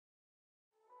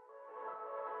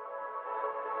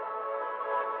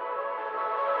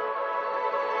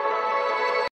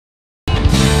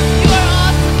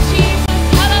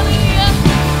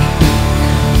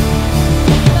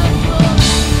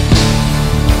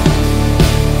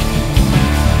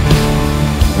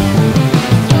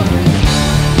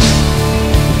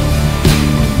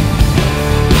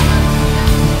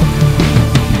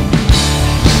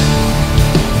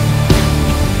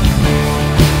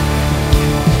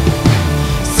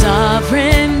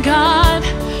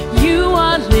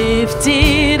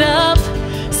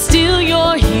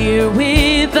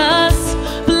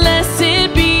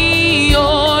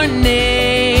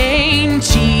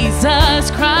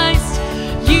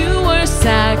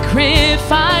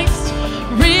sacrificed,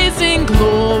 risen,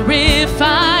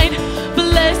 glorified.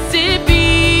 Blessed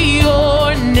be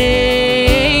your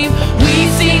name. We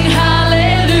sing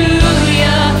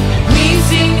hallelujah. We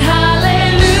sing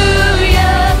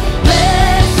hallelujah.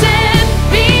 Blessed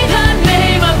be the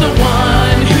name of the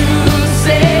one who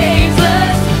saves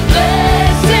us.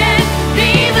 Blessed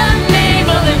be the name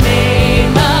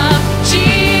of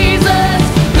Jesus.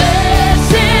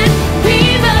 Blessed be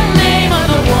the name of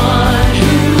the one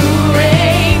who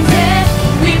reigns. And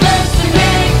we bless the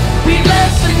name, we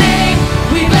bless the name,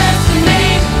 we bless the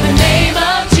name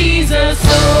of Jesus.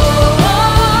 Oh, oh,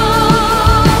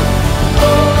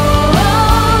 oh,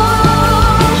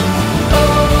 oh,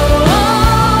 oh.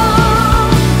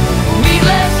 We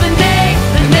bless the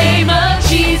name of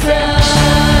Jesus.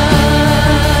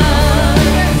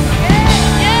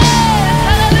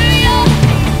 Hallelujah.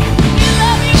 We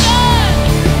love you, God.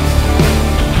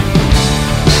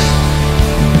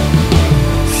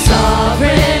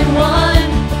 Sovereign one,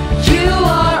 you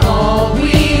are all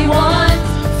we want.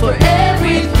 For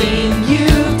everything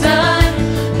you've done,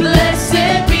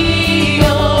 blessed be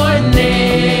your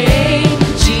name.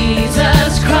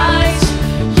 Jesus Christ,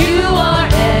 you are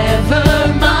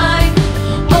ever mine.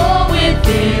 Oh,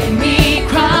 within me,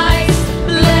 Christ,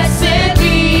 blessed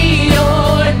be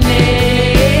your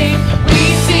name. We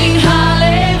sing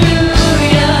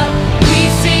hallelujah. We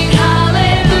sing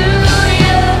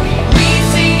hallelujah. We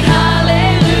sing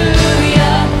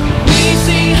hallelujah. We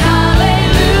sing hallelujah.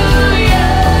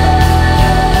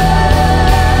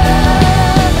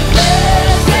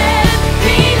 Blessed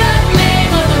be the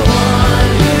name of the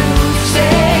one who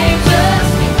saves us.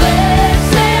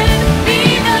 Blessed be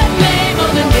the name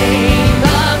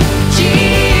of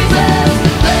Jesus.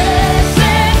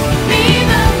 Blessed be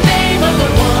the name of the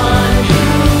one who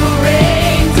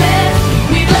reigns. And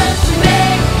we bless the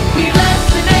name, we bless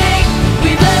the name,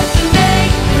 we bless the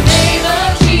name of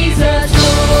Jesus.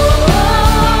 Oh,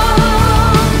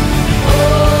 oh,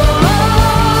 oh,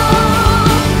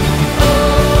 oh,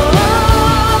 oh.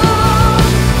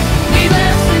 We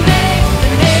bless the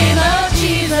name of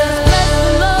Jesus. Bless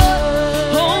the Lord,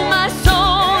 oh my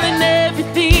soul and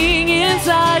everything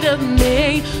inside of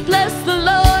me. Bless the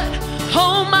Lord,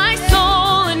 oh my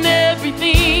soul and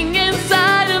everything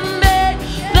inside of me.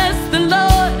 Bless the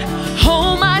Lord,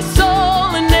 oh my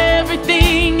soul and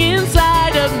everything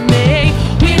inside of me.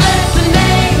 We bless the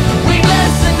name, we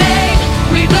bless the name,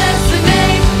 we bless the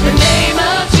name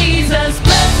of Jesus.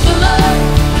 Bless the Lord,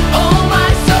 oh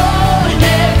my soul and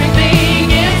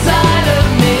everything inside of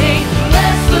me.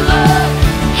 Bless the Lord,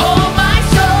 oh my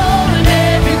soul and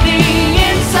everything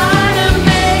inside of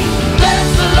me. Bless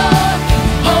the Lord,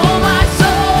 oh my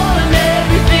soul and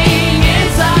everything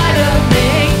inside of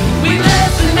me. We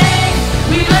bless the name,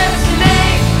 we bless the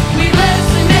name, we bless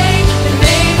the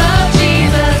name of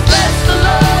Jesus. Bless the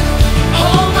Lord,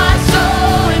 oh my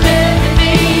soul and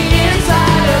everything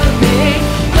inside of me.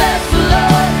 Bless the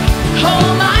Lord, oh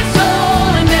my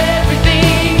soul and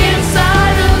everything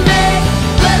inside of me.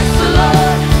 Bless the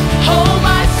Lord, oh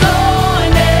my soul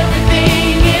and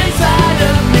everything inside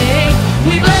of me.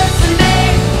 We bless the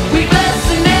name, we bless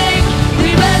the name,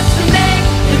 we bless the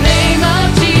name of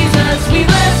Jesus. We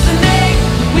bless the name,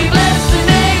 we bless the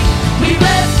name, we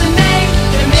bless the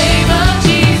name of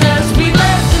Jesus. We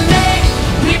bless the name,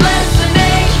 we bless the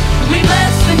name, we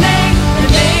bless the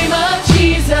name of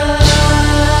Jesus.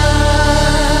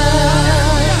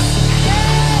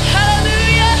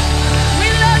 Hallelujah. We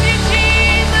love you,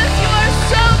 Jesus. You are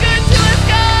so good to us,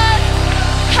 God.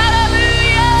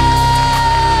 Hallelujah.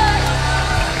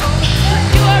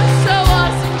 You are so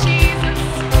awesome, Jesus.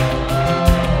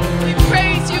 We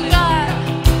praise you, God.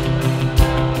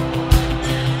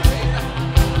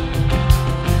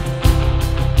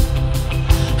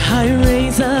 I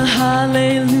raise a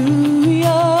hallelujah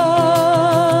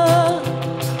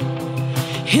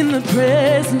in the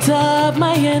presence of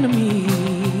my enemies.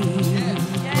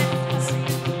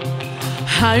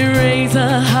 I raise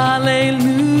a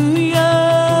hallelujah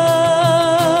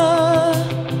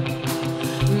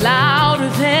louder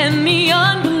than the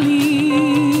unbelief.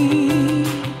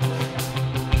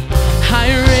 I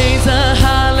raise a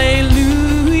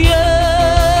hallelujah.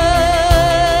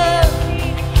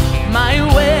 My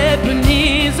weapon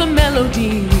is a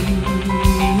melody.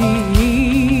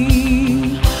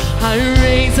 I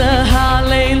raise a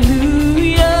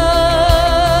hallelujah.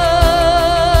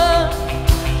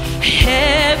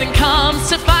 Heaven comes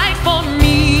to fight for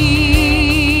me.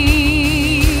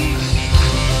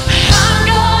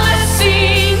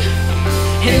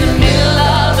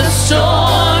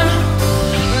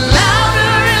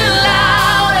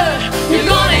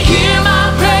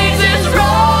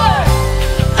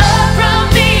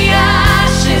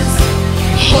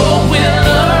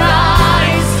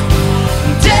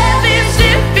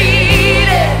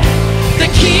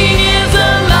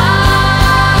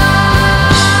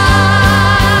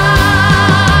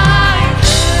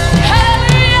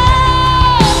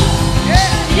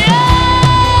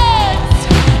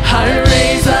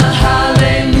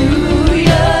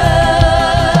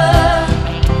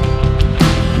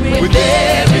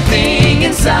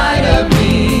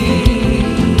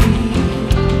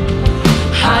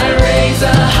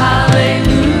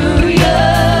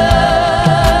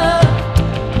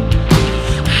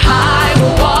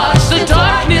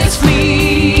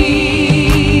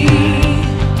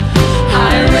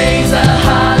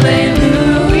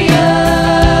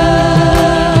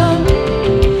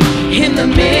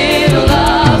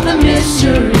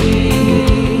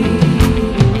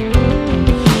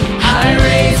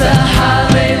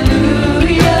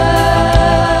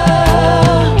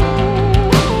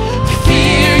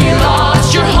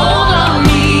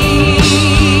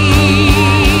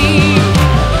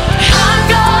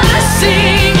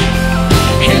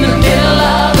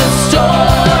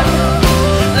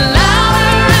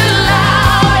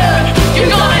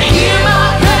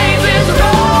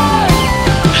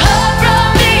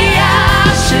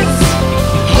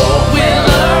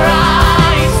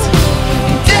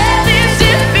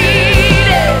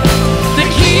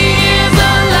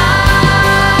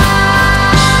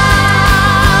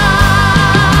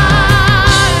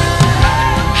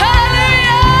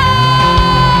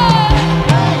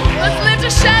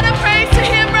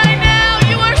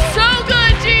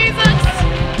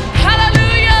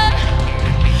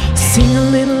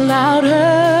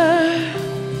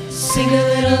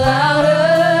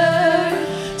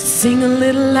 Sing a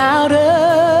little louder.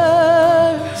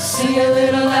 Sing a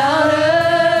little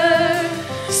louder.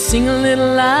 Sing a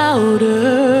little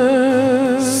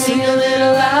louder. Sing a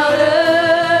little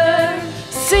louder.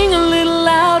 Sing a little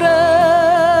louder.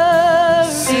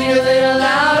 Sing a little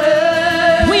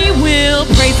louder. We will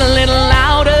praise a little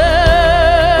louder.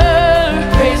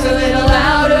 Praise a little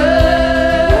louder.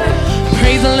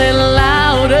 Praise a little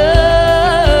louder.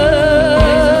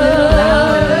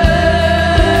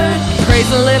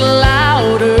 Praise a little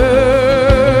louder.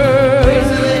 Praise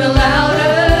a little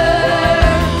louder.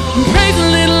 Praise a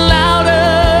little louder.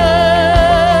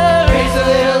 Praise a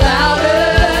little louder.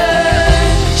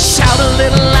 Shout a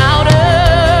little louder.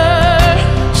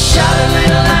 Shout a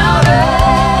little louder.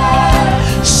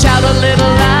 Shout a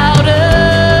little louder.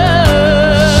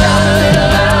 Shout a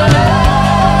little louder.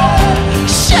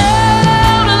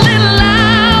 Shout a little louder.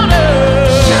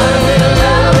 Shout a little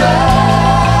louder.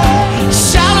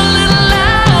 Shout a little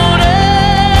louder.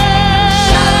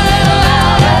 Shout a little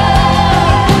louder.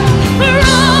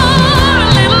 Roar a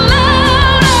little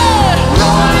louder.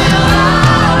 Roar a little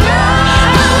louder.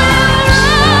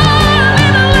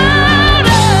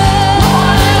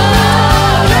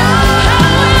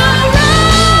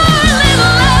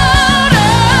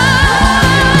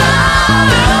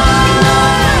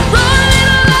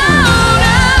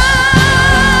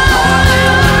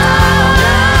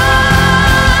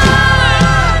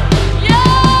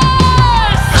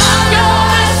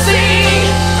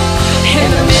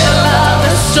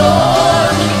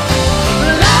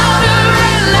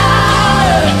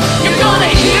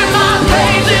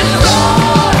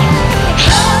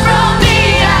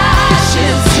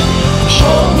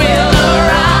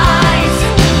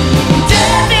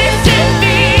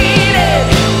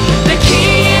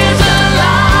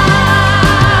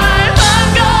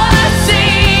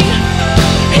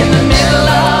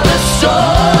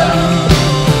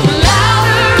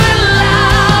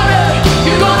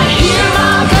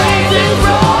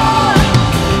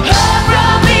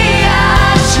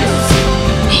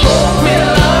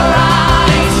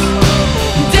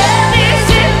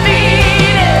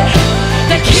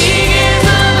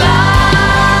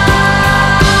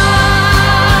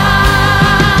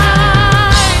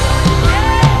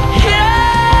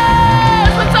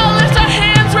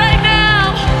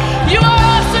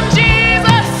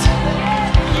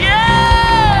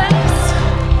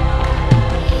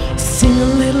 Sing a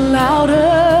little louder.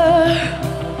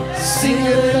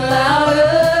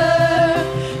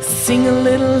 Sing a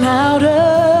little louder.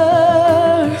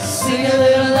 Sing a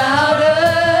little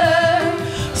louder.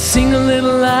 Sing a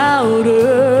little louder.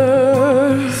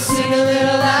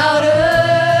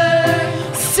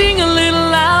 Sing a little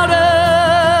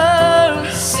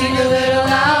louder. Sing a little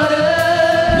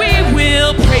louder. We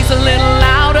will praise a little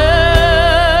louder.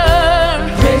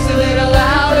 Praise a little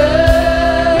louder.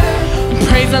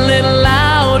 Praise a little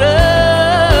louder.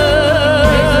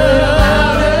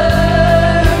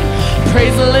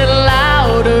 Praise a little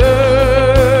louder.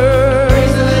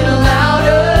 Praise a little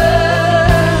louder.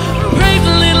 Praise a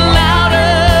little louder.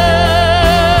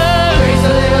 Praise a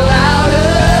little louder.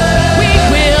 We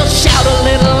will shout a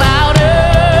little louder.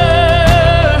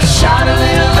 Shout a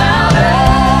little louder.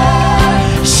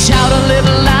 Shout a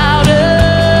little louder.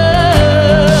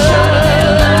 Shout a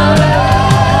little louder.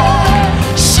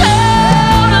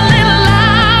 Shout a little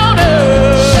louder.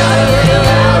 Shout a little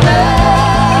louder.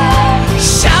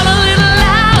 Shout a little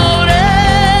louder.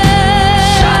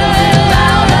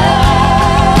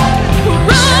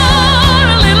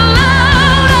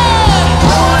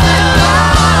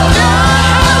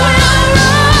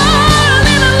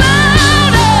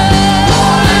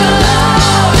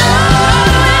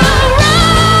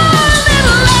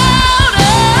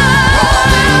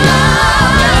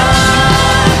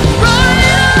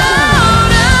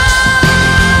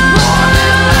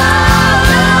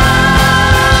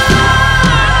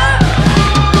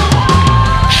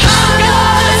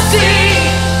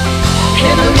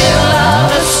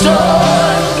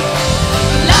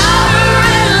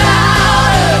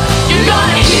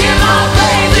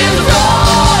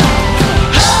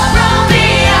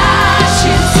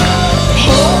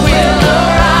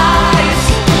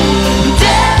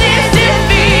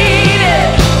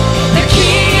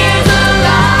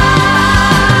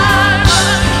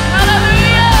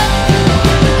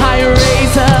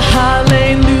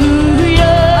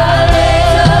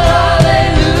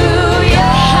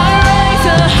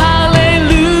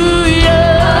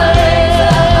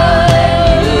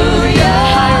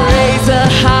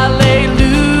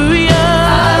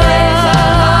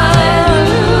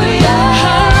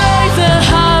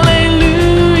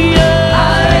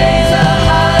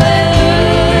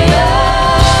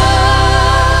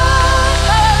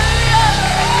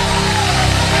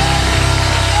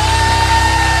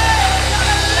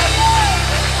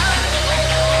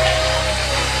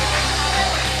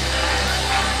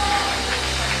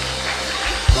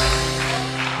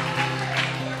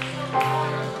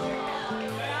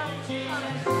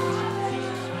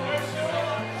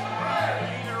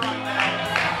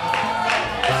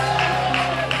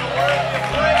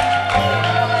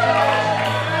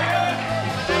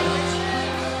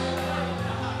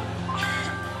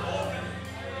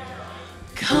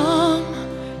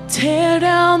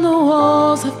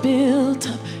 I've built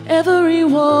up, every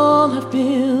wall I've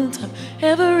built up,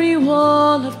 every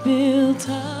wall I've built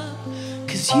up.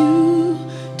 'Cause you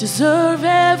deserve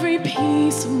every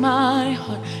piece of my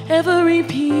heart, every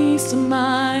piece of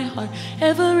my heart,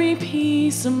 every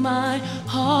piece of my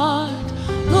heart.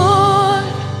 Lord,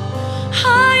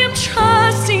 I am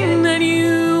trusting that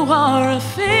you are a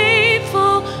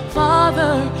faithful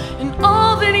Father, and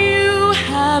all that you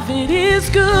have, it is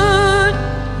good.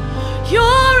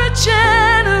 You're a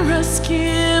generous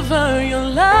giver, your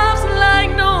love's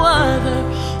like no other.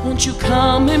 Won't you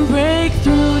come and break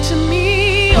through to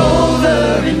me? Over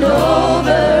and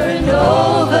over and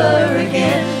over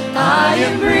again, I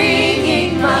am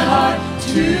bringing my heart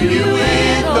to you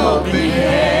with open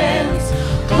hands.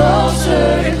 Closer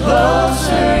and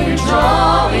closer, you're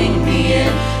drawing me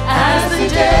in, as the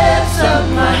depths of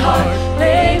my heart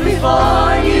lay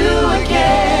before you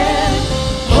again.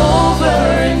 Over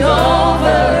and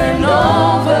over and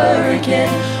over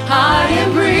again, I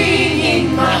am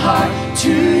bringing my heart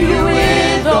to you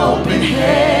with open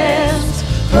hands.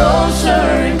 Closer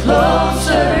and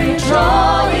closer, you're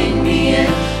drawing me in,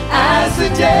 as the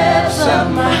depths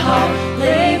of my heart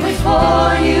lay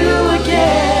before you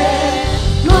again.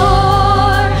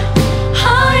 Lord,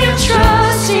 I am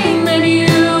trusting that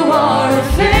you are a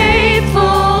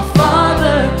faithful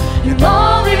Father, and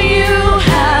all that you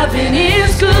have, it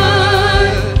is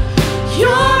good.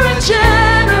 You're a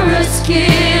generous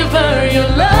giver, your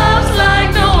love's like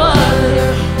no other.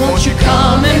 Won't you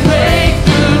come and break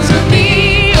through to me?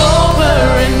 Over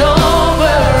and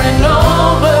over and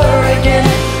over again,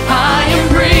 I am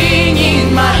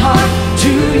bringing my heart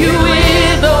to you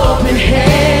with open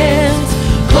hands.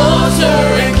 Closer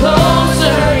and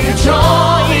closer, you're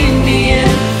drawing me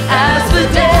in, as the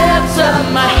depths of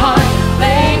my heart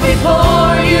lay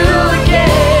before you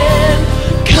again.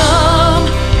 Come,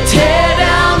 tear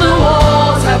down the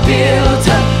walls I built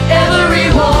up, every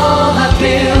wall I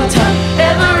built up,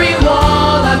 every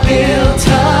wall I built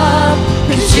up.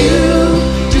 'Cause you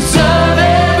deserve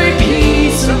every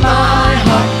piece of my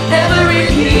heart, every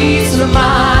piece of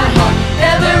my heart,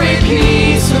 every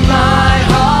piece of my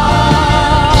heart.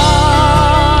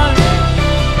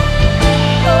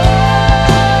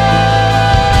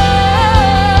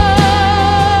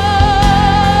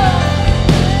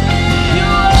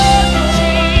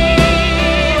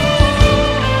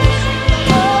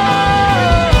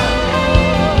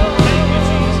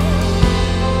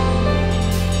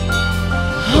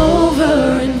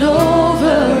 Over and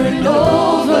over and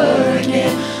over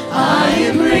again, I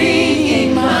am bringing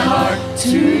my heart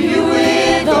to you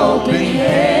with open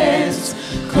hands.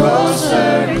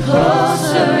 Closer and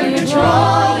closer, you're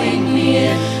drawing me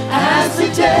in, as the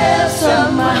depths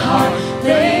of my heart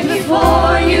lay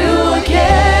before you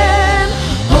again.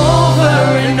 Over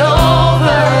and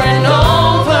over and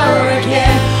over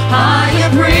again, I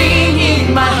am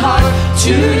bringing my heart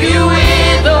to you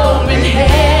with open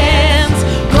hands.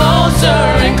 Closer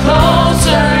and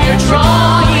closer, you're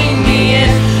drawing me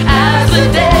in, as the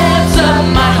depths of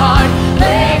my heart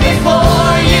lay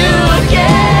before you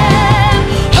again.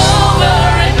 Over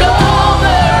and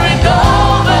over and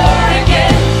over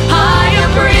again, I am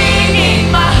bringing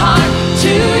my heart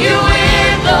to you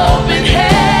with open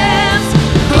hands.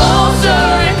 Closer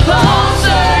and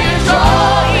closer, you're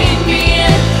drawing me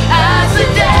in, as the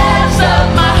depths of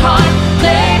my heart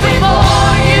lay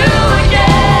before you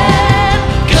again.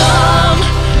 Come,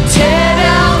 tear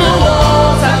down the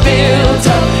walls I built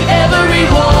up, every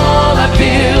wall I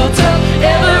built up,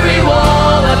 every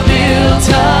wall I built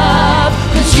up.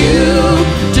 'Cause you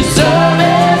deserve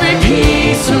every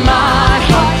piece of my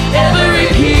heart, every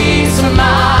piece of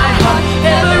my heart,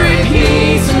 every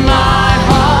piece of my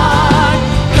heart.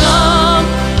 Come,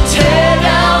 tear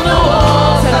down the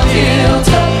walls I built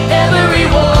up, every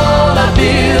wall I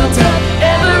built up,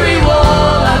 every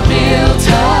wall I built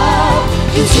up.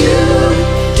 'Cause you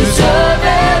deserve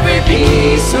every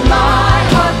piece of my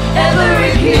heart,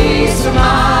 every piece of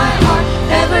my heart,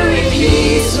 every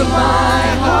piece of my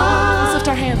heart. Let's lift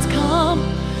our hands. Come,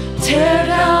 tear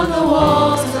down the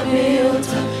walls I built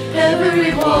up,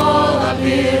 every wall I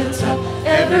built up,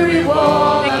 every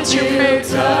wall I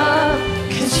built up.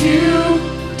 'Cause you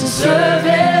deserve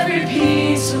every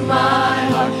piece of my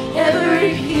heart,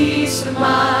 every piece of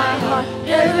my heart,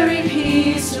 every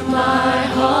piece of my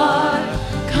heart.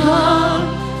 Come,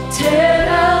 tear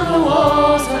down the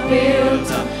walls I built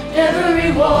up,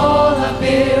 every wall I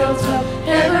built up,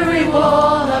 every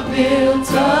wall I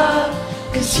built up.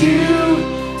 'Cause you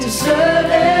deserve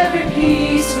every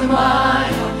piece of my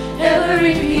heart,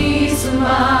 every piece of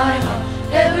my heart,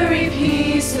 every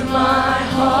piece of my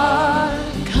heart.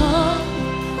 Come,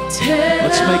 tear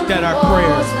down make that our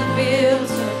prayer.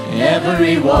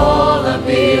 Every wall I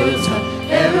built up,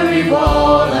 every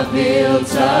wall I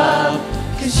built up,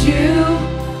 'cause you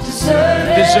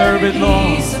deserve it,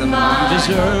 Lord. Piece of my You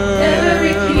deserve every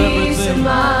piece of everything.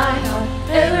 my heart,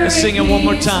 every Let's sing it one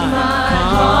more piece of time.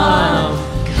 my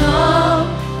come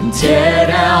and tear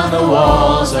down the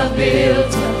walls I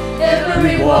built up,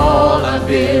 every wall I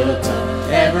built up,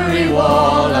 every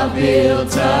wall I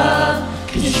built up,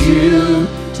 'cause you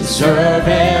deserve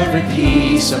every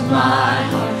piece of my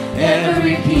heart,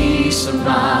 every piece of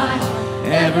my heart,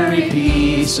 every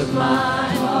piece of my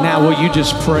heart. Now, will you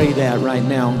just pray that right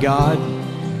now? God,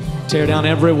 tear down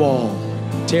every wall.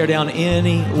 Tear down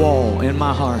any wall in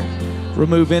my heart.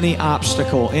 Remove any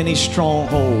obstacle, any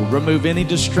stronghold. Remove any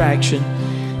distraction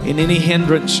and any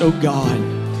hindrance, oh God.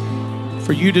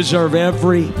 For you deserve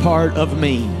every part of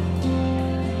me.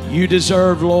 You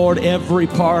deserve, Lord, every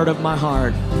part of my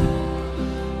heart.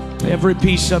 Every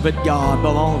piece of it, God,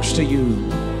 belongs to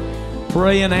you.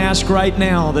 Pray and ask right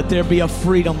now that there be a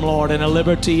freedom, Lord, and a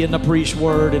liberty in the preached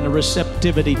word and a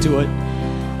receptivity to it.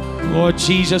 Lord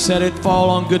Jesus, let it fall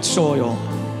on good soil.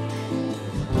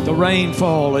 The rain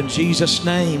fall in Jesus'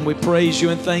 name. We praise you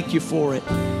and thank you for it.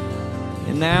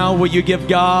 And now will you give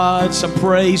God some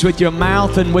praise with your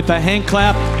mouth and with a hand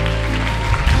clap?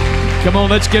 Come on,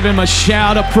 let's give him a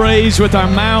shout of praise with our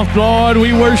mouth. Lord,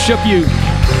 we worship you.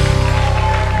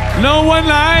 No one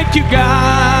like you,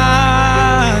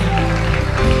 God.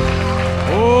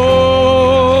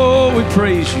 Oh, we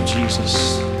praise you,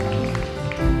 Jesus.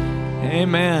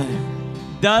 Amen.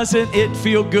 Doesn't it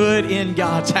feel good in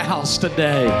God's house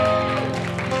today?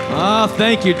 Oh,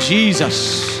 thank you,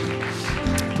 Jesus.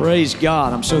 Praise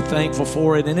God. I'm so thankful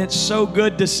for it. And it's so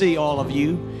good to see all of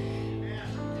you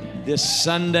this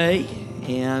Sunday.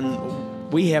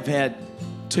 And we have had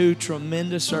 2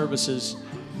 tremendous services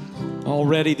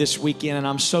already this weekend, and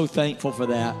I'm so thankful for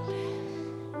that.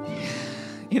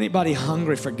 Anybody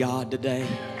hungry for God today?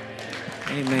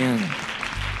 Amen.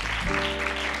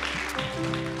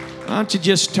 Why don't you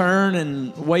just turn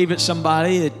and wave at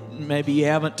somebody that maybe you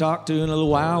haven't talked to in a little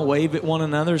while. Wave at one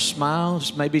another, smile,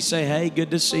 just maybe say, hey,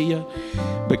 good to see you.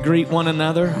 But greet one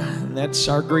another. That's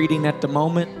our greeting at the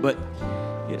moment, but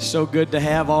it's so good to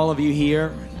have all of you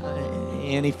here.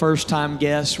 Any first-time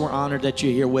guests, we're honored that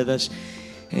you're here with us.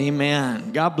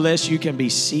 Amen. God bless you. You can be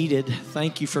seated.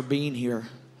 Thank you for being here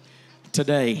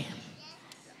today.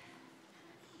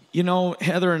 You know,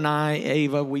 Heather and I,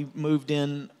 Ava, we moved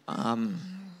in a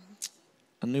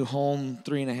new home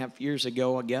 3.5 years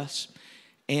ago, I guess.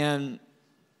 And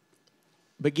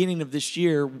beginning of this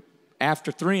year,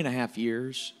 after 3.5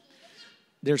 years,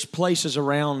 there's places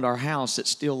around our house that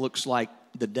still looks like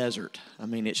the desert. I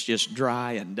mean, it's just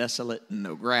dry and desolate and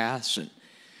no grass and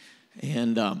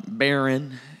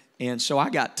barren. And so I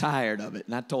got tired of it.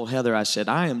 And I told Heather, I said,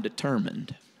 I am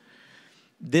determined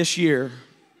this year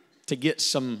to get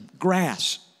some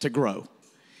grass to grow.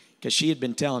 Because she had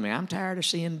been telling me, I'm tired of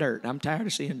seeing dirt. I'm tired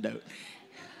of seeing dirt.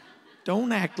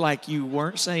 Don't act like you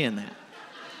weren't saying that.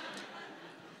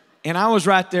 And I was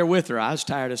right there with her. I was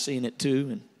tired of seeing it too.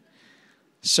 And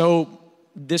so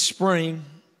this spring,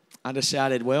 I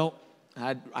decided, well,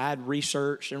 I'd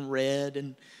researched and read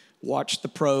and watched the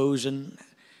pros and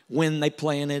when they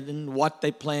planted and what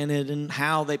they planted and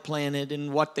how they planted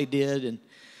and what they did. And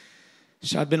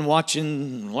so I've been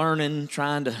watching, learning,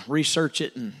 trying to research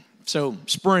it. And so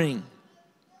spring,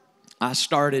 I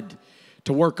started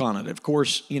to work on it. Of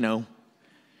course, you know,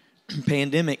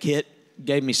 pandemic hit,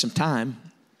 gave me some time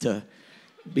to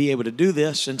be able to do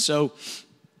this. And so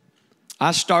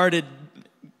I started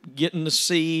getting the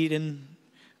seed and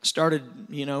started,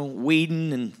 you know,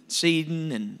 weeding and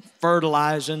seeding and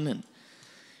fertilizing and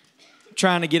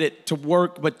trying to get it to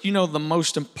work. But you know, the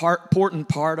most important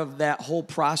part of that whole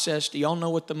process, do y'all know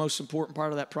what the most important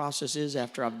part of that process is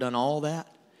after I've done all that?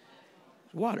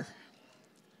 Water.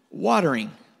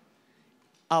 Watering.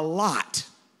 A lot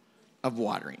of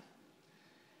watering.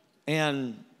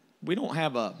 And we don't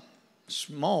have a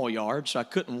small yard, so I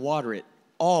couldn't water it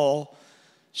all.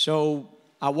 So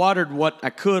I watered what I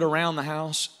could around the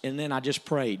house, and then I just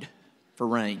prayed for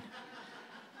rain.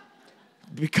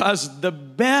 Because the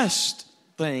best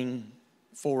thing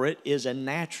for it is a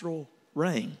natural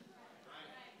rain.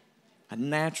 A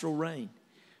natural rain.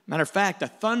 Matter of fact, a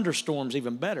thunderstorm's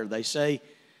even better. They say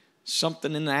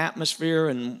something in the atmosphere,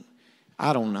 and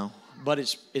I don't know. But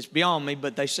it's beyond me,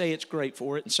 but they say it's great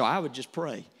for it. And so I would just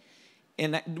pray.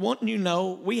 And wouldn't you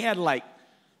know, we had like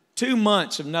 2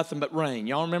 months of nothing but rain.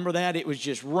 Y'all remember that? It was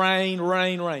just rain,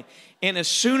 rain, rain. And as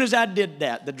soon as I did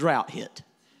that, the drought hit.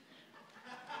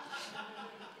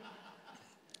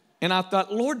 And I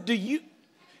thought, Lord,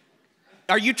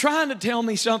 are you trying to tell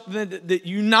me something that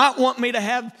you not want me to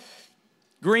have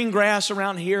green grass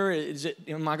around here?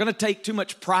 Am I going to take too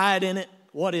much pride in it?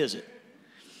 What is it?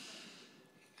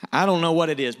 I don't know what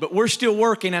it is, but we're still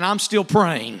working and I'm still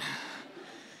praying.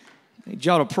 I need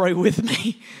y'all to pray with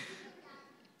me.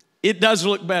 It does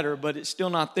look better, but it's still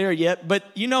not there yet. But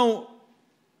you know,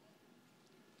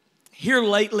 here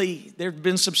lately, there have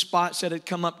been some spots that had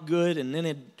come up good and then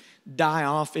it'd die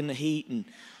off in the heat and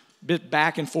bit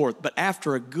back and forth. But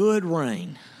after a good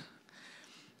rain,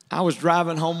 I was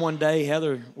driving home one day,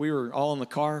 Heather, we were all in the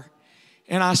car,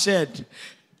 and I said,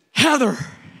 Heather,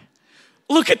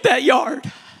 look at that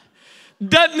yard.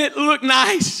 Doesn't it look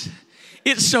nice?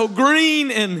 It's so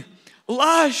green and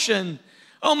lush and,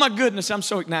 oh my goodness, I'm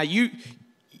so, now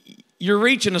you're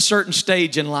reaching a certain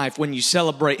stage in life when you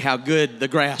celebrate how good the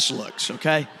grass looks,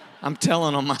 okay? I'm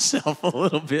telling on myself a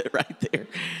little bit right there.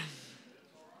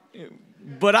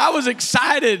 But I was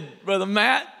excited, Brother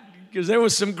Matt, because there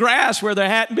was some grass where there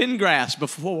hadn't been grass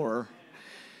before.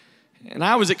 And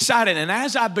I was excited. And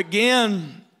as I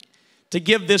began to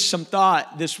give this some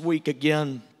thought this week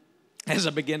again, as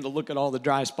I began to look at all the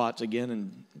dry spots again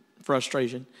and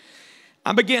frustration,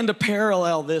 I began to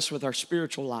parallel this with our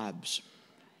spiritual lives.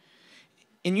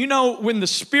 And you know, when the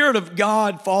Spirit of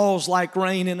God falls like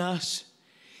rain in us,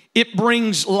 it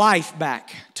brings life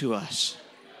back to us.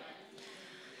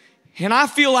 And I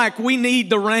feel like we need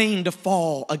the rain to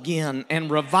fall again and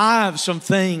revive some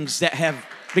things that have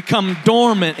become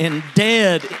dormant and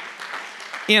dead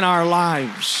in our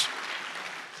lives.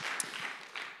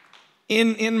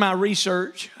 In my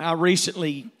research,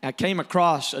 I came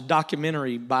across a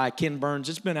documentary by Ken Burns.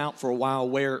 It's been out for a while,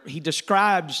 where he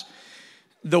describes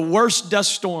the worst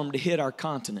dust storm to hit our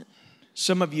continent.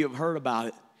 Some of you have heard about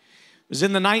it. It was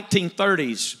in the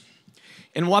 1930s.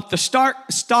 And what the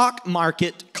stock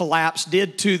market collapse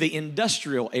did to the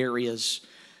industrial areas,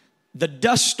 the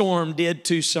dust storm did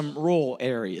to some rural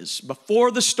areas. Before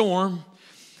the storm,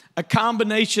 a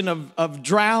combination of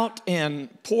drought and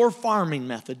poor farming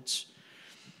methods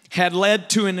had led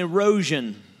to an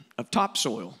erosion of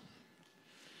topsoil.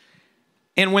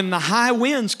 And when the high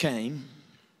winds came,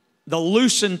 the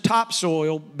loosened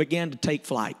topsoil began to take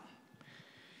flight.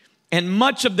 And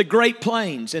much of the Great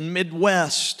Plains and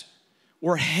Midwest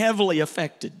were heavily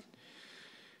affected.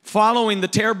 Following the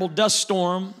terrible dust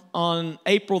storm on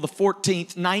April the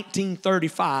 14th,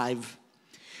 1935,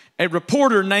 a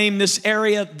reporter named this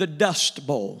area the Dust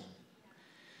Bowl.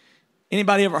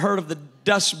 Anybody ever heard of the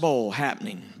Dust Bowl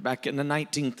happening back in the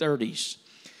 1930s?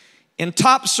 And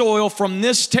topsoil from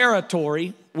this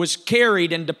territory was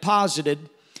carried and deposited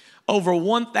over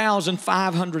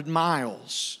 1,500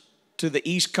 miles to the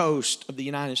east coast of the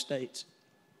United States.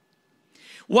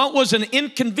 What was an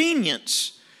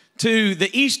inconvenience to the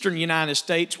eastern United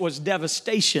States was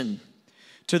devastation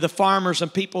to the farmers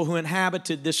and people who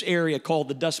inhabited this area called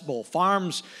the Dust Bowl.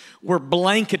 Farms were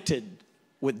blanketed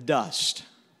with dust.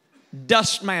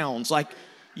 Dust mounds, like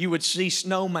you would see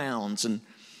snow mounds, and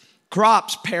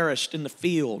crops perished in the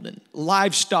field, and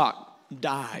livestock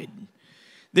died.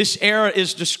 This era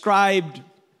is described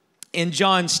in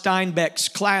John Steinbeck's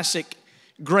classic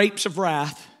Grapes of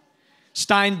Wrath.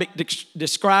 Steinbeck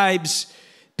describes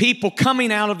people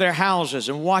coming out of their houses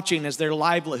and watching as their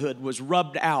livelihood was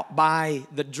rubbed out by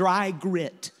the dry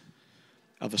grit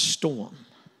of a storm.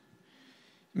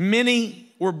 Many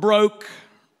were broke,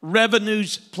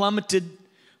 revenues plummeted,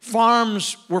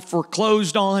 farms were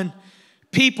foreclosed on,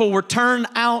 people were turned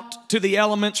out to the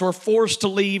elements or forced to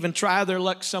leave and try their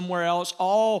luck somewhere else,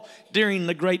 all during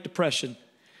the Great Depression.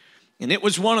 And it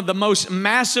was one of the most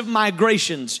massive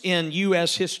migrations in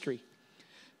U.S. history.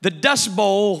 The Dust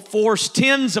Bowl forced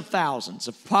tens of thousands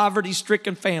of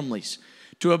poverty-stricken families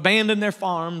to abandon their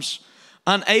farms,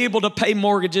 unable to pay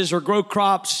mortgages or grow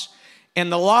crops,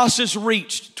 and the losses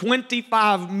reached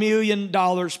 $25 million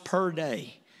per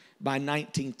day by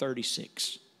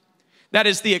 1936. That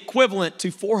is the equivalent to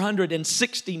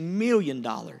 $460 million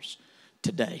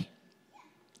today.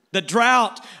 The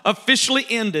drought officially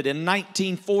ended in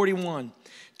 1941,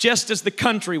 just as the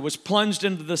country was plunged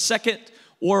into the Second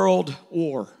World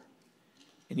War.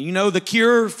 And you know the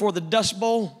cure for the Dust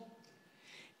Bowl?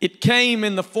 It came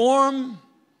in the form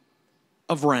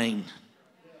of rain.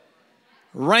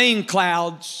 Rain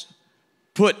clouds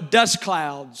put dust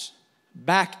clouds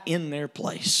back in their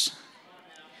place.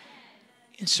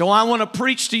 And so I want to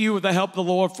preach to you with the help of the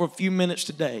Lord for a few minutes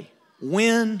today.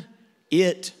 When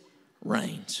it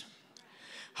rains.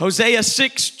 Hosea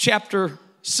 6, chapter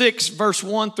 6, verse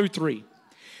 1 through 3.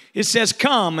 It says,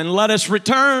 "Come and let us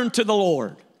return to the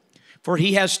Lord, for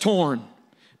he has torn,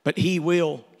 but he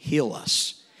will heal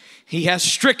us. He has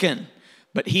stricken,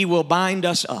 but he will bind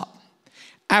us up.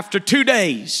 After 2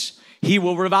 days, he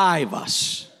will revive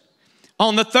us.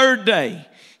 On the third day,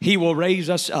 he will raise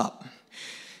us up,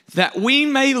 that we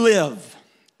may live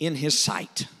in his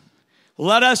sight.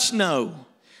 Let us know.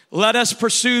 Let us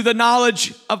pursue the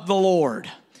knowledge of the Lord.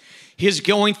 His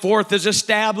going forth is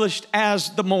established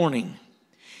as the morning,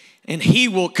 and he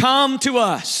will come to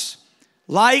us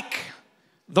like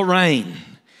the rain,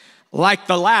 like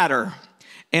the latter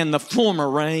and the former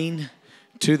rain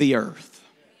to the earth.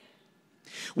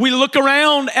 We look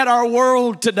around at our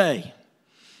world today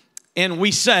and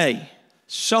we say,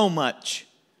 so much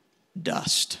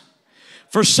dust.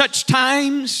 For such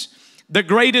times, the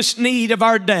greatest need of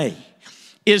our day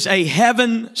is a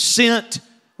heaven-sent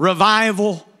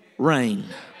revival rain.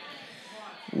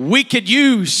 We could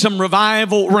use some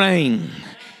revival rain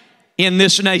in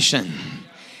this nation,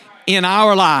 in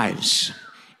our lives,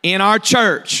 in our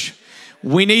church.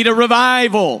 We need a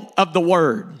revival of the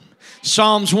word.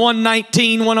 Psalms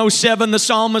 119, 107, the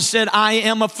psalmist said, I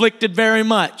am afflicted very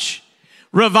much.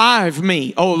 Revive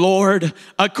me, O Lord,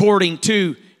 according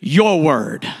to your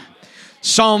word.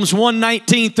 Psalms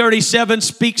 119, 37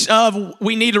 speaks of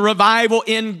we need a revival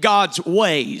in God's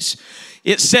ways.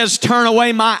 It says, turn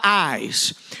away my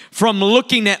eyes from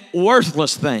looking at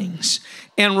worthless things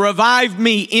and revive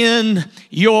me in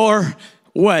your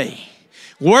way.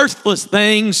 Worthless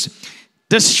things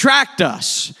distract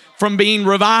us from being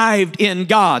revived in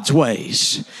God's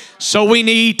ways. So we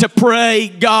need to pray,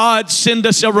 God, send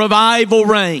us a revival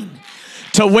rain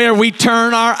to where we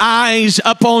turn our eyes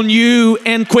upon you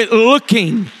and quit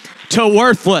looking to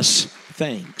worthless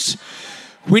things.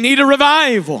 We need a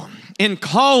revival in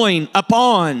calling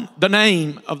upon the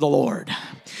name of the Lord.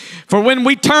 For when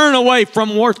we turn away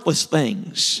from worthless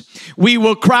things, we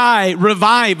will cry,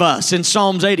 revive us in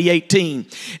Psalms 80:18,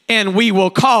 and we will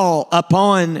call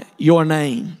upon your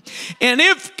name. And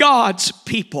if God's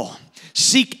people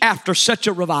seek after such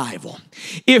a revival,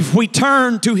 if we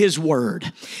turn to his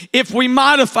word, if we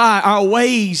modify our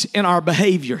ways and our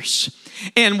behaviors,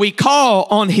 and we call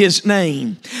on his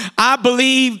name, I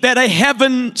believe that a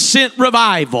heaven-sent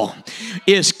revival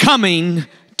is coming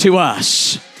to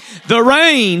us. The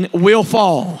rain will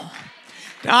fall.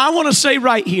 Now, I want to say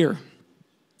right here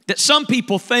that some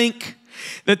people think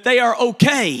that they are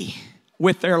okay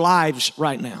with their lives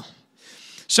right now.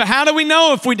 So how do we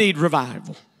know if we need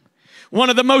revival? One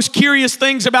of the most curious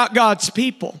things about God's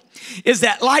people is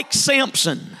that, like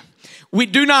Samson, we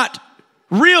do not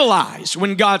realize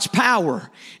when God's power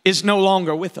is no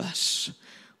longer with us.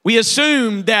 We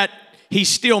assume that he's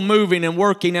still moving and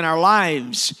working in our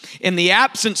lives, and the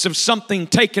absence of something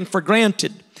taken for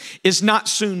granted is not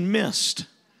soon missed.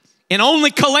 And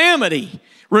only calamity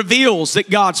reveals that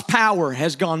God's power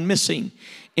has gone missing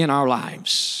in our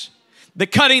lives. The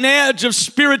cutting edge of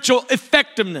spiritual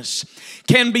effectiveness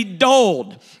can be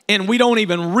dulled, and we don't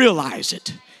even realize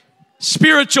it.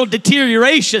 Spiritual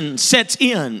deterioration sets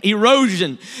in.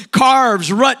 Erosion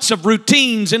carves ruts of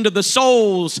routines into the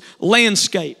soul's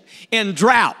landscape, and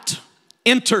drought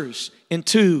enters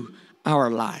into our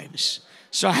lives.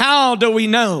 So how do we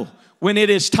know when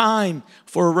it is time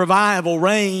for a revival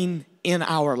rain in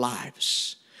our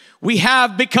lives? We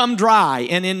have become dry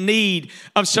and in need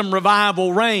of some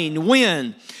revival rain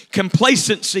when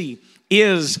complacency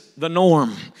is the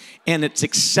norm and it's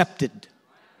accepted.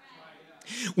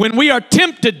 When we are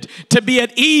tempted to be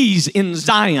at ease in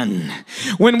Zion,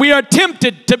 when we are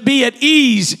tempted to be at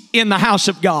ease in the house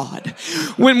of God,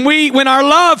 when our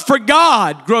love for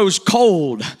God grows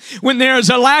cold, when there is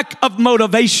a lack of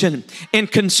motivation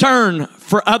and concern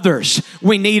for others,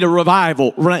 we need a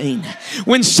revival rain.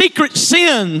 When secret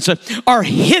sins are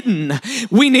hidden,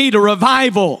 we need a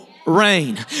revival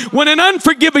rain. When an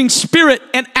unforgiving spirit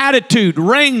and attitude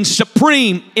reigns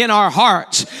supreme in our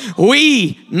hearts,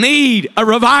 we need a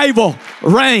revival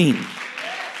rain.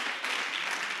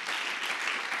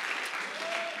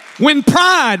 When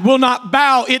pride will not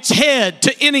bow its head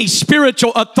to any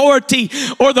spiritual authority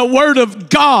or the word of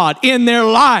God in their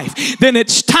life, then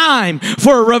it's time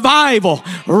for a revival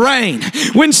rain.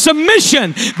 When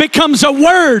submission becomes a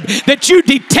word that you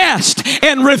detest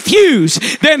and refuse,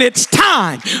 then it's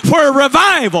time for a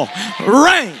revival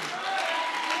rain.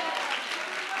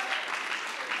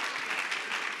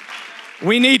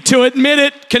 We need to admit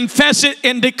it, confess it,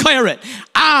 and declare it.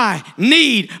 I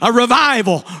need a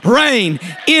revival rain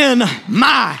in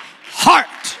my heart.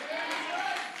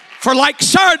 For like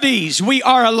Sardis, we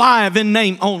are alive in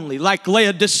name only. Like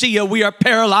Laodicea, we are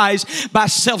paralyzed by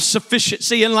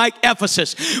self-sufficiency. And like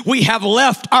Ephesus, we have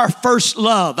left our first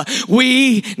love.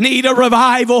 We need a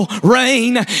revival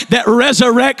reign that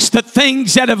resurrects the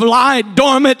things that have lied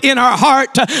dormant in our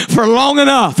heart for long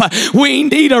enough. We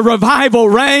need a revival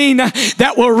reign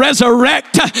that will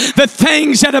resurrect the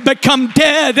things that have become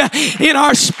dead in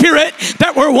our spirit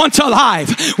that were once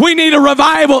alive. We need a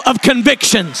revival of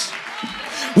convictions.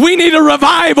 We need a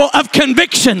revival of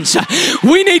convictions.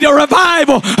 We need a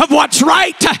revival of what's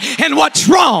right and what's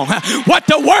wrong. What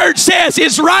the Word says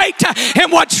is right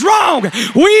and what's wrong.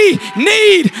 We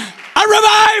need a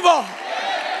revival.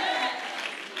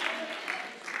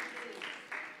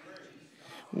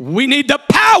 We need the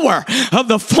power of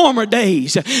the former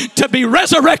days to be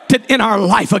resurrected in our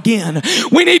life again.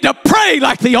 We need to pray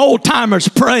like the old timers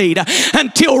prayed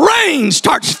until rain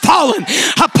starts falling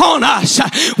upon us.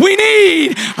 We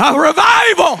need a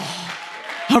revival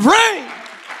of rain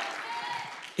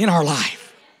in our life.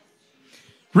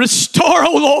 Restore,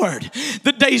 O Lord,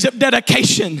 the days of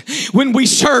dedication when we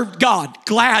served God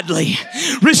gladly.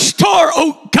 Restore,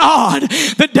 O God,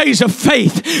 the days of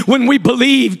faith when we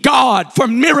believed God for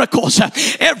miracles.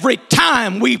 Every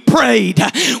time we prayed,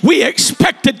 we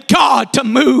expected God to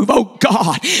move. Oh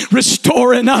God,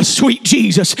 restore in us, sweet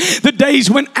Jesus, the days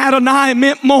when Adonai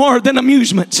meant more than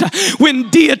amusements, when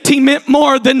deity meant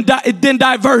more than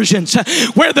diversions,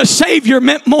 where the Savior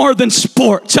meant more than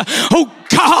sports. Oh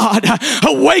God,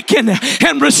 awaken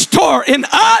and restore in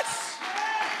us.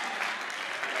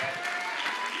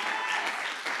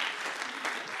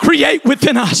 Create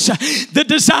within us the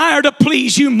desire to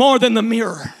please you more than the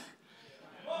mirror.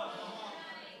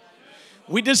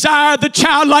 We desire the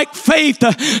childlike faith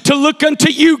to look unto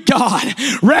you, God,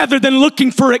 rather than looking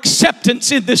for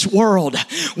acceptance in this world.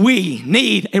 We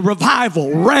need a revival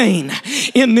reign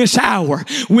in this hour.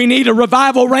 We need a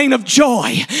revival reign of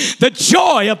joy. The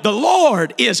joy of the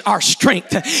Lord is our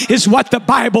strength, is what the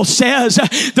Bible says.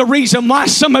 The reason why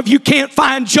some of you can't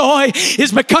find joy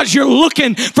is because you're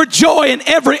looking for joy in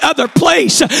every other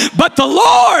place but the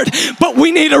Lord. But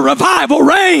we need a revival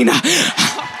reign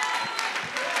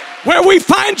where we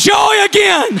find joy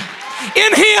again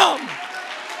in Him.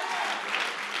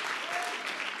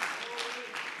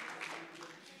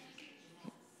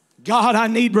 God, I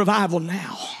need revival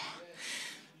now.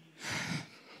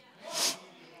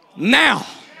 Now.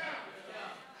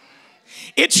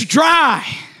 It's dry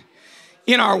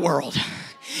in our world.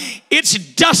 It's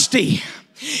dusty.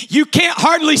 You can't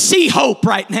hardly see hope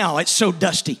right now. It's so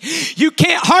dusty. You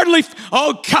can't hardly,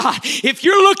 oh God, if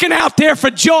you're looking out there for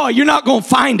joy, you're not going to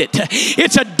find it.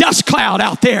 It's a dust cloud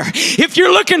out there. If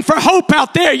you're looking for hope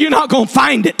out there, you're not going to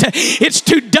find it. It's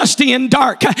too dusty and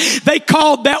dark. They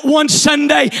called that one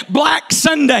Sunday Black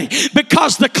Sunday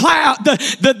because the cloud,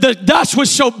 the dust was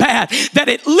so bad that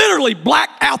it literally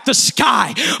blacked out the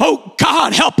sky. Oh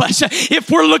God, help us.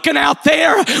 If we're looking out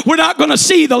there, we're not going to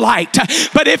see the light.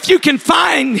 But if you can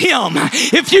find Him,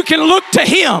 if you can look to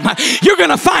Him, you're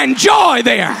going to find joy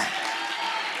there.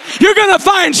 You're going to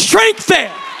find strength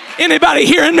there. Anybody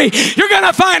hearing me? You're going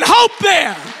to find hope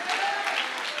there.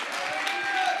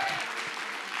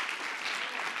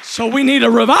 So we need a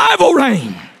revival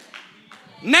reign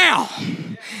now.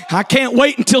 I can't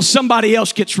wait until somebody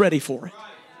else gets ready for it.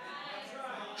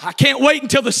 I can't wait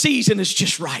until the season is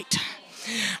just right.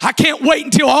 I can't wait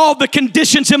until all the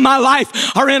conditions in my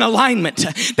life are in alignment.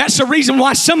 That's the reason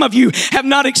why some of you have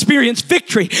not experienced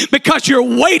victory, because you're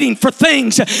waiting for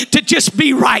things to just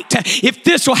be right. If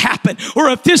this will happen, or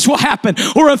if this will happen,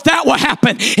 or if that will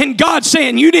happen. And God's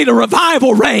saying you need a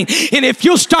revival reign. And if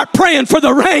you'll start praying for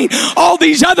the rain, all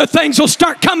these other things will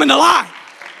start coming to life.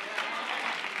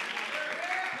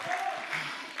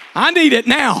 I need it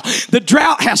now. The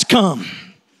drought has come.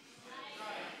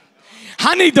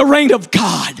 I need the reign of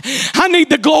God. I need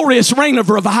the glorious reign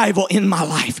of revival in my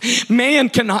life. Man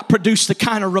cannot produce the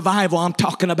kind of revival I'm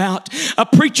talking about. A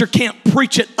preacher can't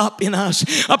preach it up in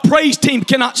us. A praise team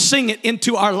cannot sing it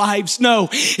into our lives. No,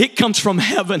 it comes from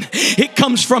heaven. It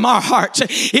comes from our hearts.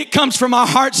 It comes from our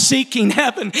hearts seeking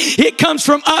heaven. It comes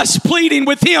from us pleading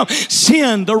with Him.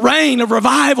 Send the reign of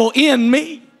revival in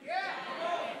me.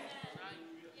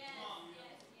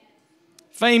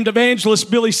 Famed evangelist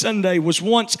Billy Sunday was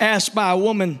once asked by a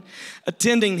woman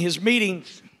attending his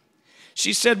meetings.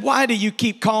 She said, "Why do you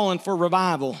keep calling for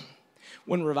revival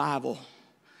when revival,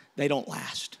 they don't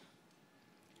last?"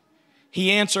 He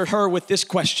answered her with this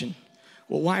question,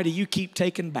 "Well, why do you keep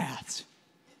taking baths?"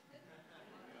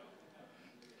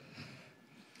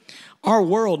 Our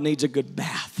world needs a good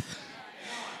bath.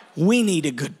 We need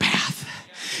a good bath.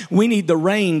 We need the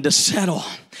rain to settle.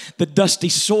 the dusty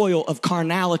soil of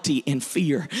carnality and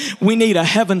fear. We need a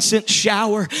heaven-sent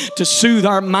shower to soothe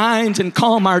our minds and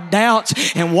calm our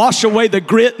doubts and wash away the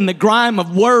grit and the grime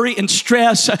of worry and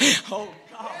stress. Oh,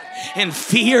 and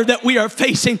fear that we are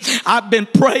facing. I've been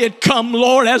praying, come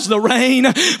Lord, as the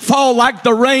rain, fall like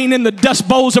the rain in the dust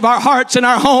bowls of our hearts and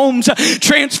our homes.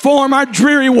 Transform our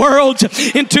dreary worlds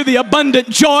into the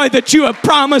abundant joy that you have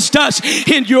promised us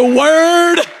in your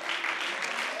word.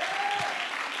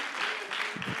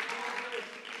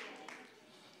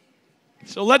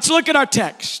 So let's look at our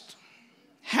text.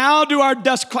 How do our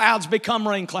dust clouds become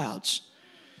rain clouds?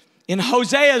 In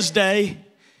Hosea's day,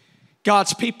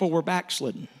 God's people were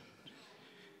backslidden.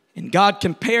 And God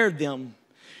compared them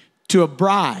to a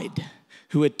bride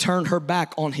who had turned her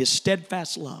back on his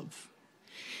steadfast love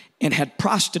and had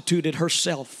prostituted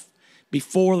herself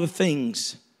before the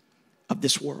things of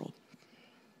this world.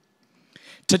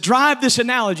 To drive this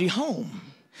analogy home,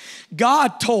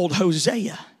 God told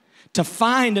Hosea to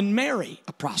find and marry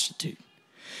a prostitute.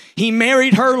 He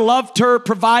married her, loved her,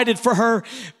 provided for her,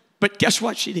 but guess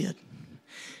what she did?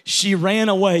 She ran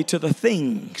away to the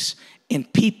things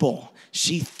and people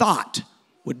she thought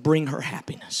would bring her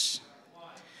happiness.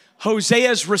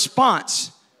 Hosea's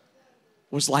response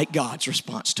was like God's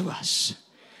response to us.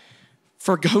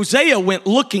 For Hosea went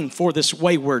looking for this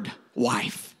wayward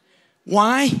wife.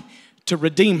 Why? To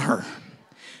redeem her,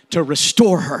 to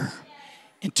restore her,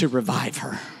 and to revive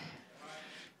her.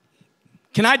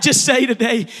 Can I just say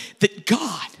today that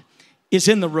God is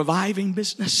in the reviving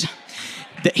business,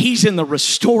 that he's in the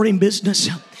restoring business.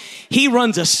 He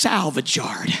runs a salvage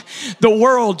yard. The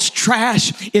world's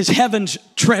trash is heaven's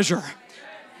treasure.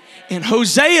 And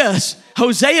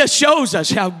Hosea shows us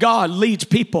how God leads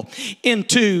people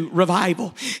into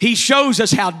revival. He shows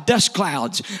us how dust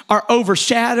clouds are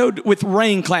overshadowed with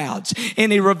rain clouds.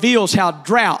 And he reveals how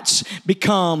droughts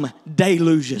become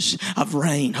deluges of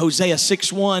rain. Hosea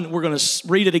 6:1, we're going to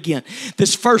read it again.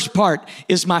 This first part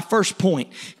is my first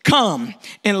point. Come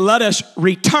and let us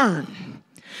return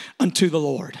unto the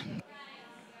Lord.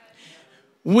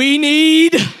 We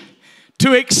need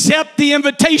to accept the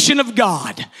invitation of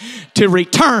God to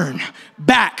return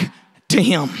back to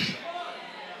him.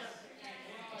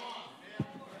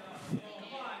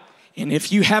 And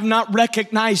if you have not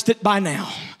recognized it by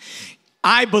now,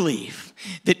 I believe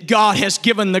that God has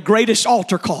given the greatest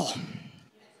altar call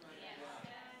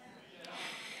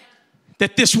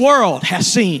that this world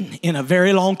has seen in a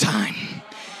very long time.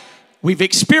 We've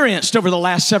experienced over the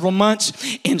last several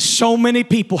months, and so many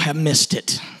people have missed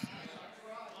it.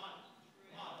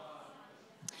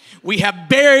 We have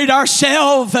buried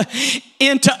ourselves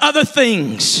into other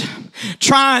things,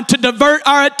 trying to divert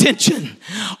our attention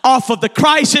off of the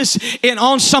crisis and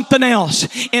on something else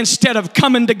instead of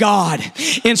coming to God.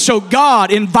 And so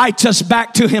God invites us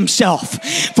back to himself,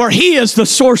 for he is the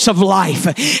source of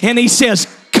life. And he says,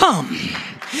 come.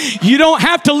 You don't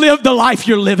have to live the life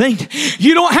you're living.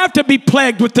 You don't have to be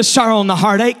plagued with the sorrow and the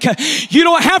heartache. You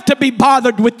don't have to be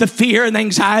bothered with the fear and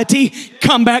anxiety.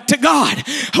 Come back to God.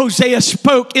 Hosea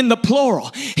spoke in the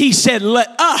plural. He said,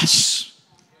 let us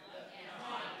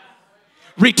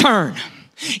return.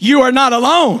 You are not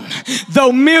alone.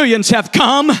 Though millions have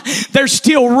come, there's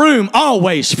still room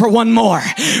always for one more.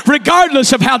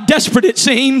 Regardless of how desperate it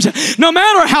seems, no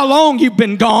matter how long you've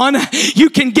been gone, you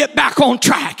can get back on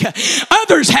track.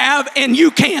 Others have, and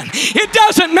you can. It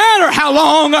doesn't matter how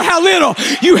long or how little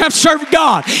you have served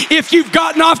God. If you've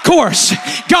gotten off course,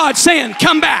 God's saying,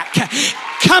 come back.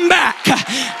 Come back.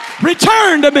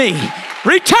 Return to me.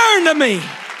 Return to me.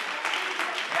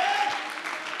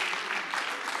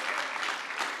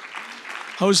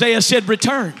 Hosea said,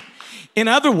 return. In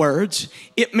other words,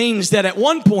 it means that at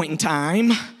one point in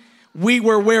time, we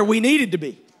were where we needed to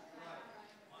be.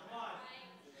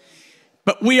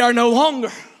 But we are no longer.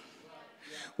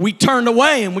 We turned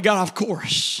away and we got off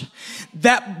course.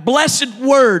 That blessed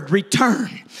word,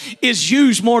 return, is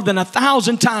used more than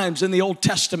 1,000 times in the Old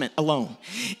Testament alone.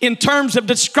 In terms of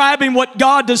describing what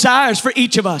God desires for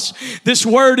each of us, this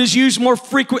word is used more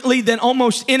frequently than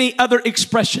almost any other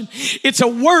expression. It's a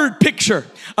word picture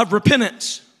of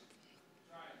repentance,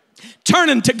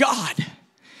 turning to God,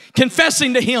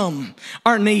 confessing to him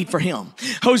our need for him.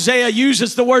 Hosea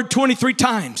uses the word 23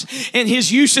 times, and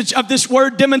his usage of this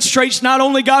word demonstrates not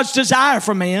only God's desire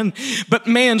for man, but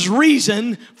man's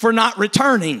reason for not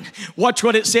returning. Watch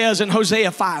what it says in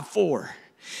Hosea 5:4.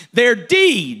 Their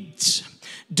deeds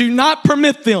do not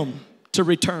permit them to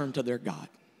return to their God.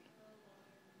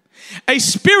 A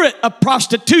spirit of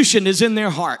prostitution is in their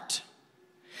heart.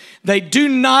 They do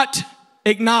not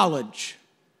acknowledge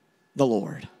the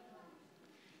Lord.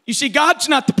 You see, God's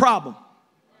not the problem.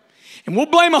 And we'll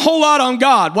blame a whole lot on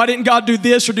God. Why didn't God do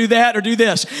this or do that or do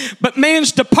this? But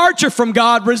man's departure from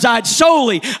God resides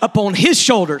solely upon his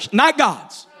shoulders, not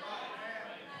God's.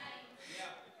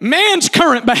 Man's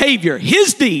current behavior,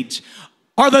 his deeds,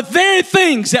 are the very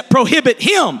things that prohibit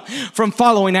him from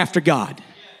following after God.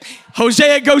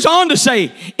 Hosea goes on to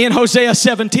say in Hosea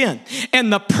 7:10,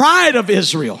 and the pride of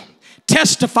Israel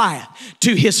testifieth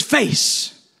to his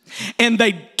face, and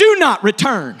they do not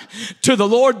return to the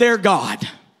Lord their God,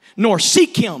 nor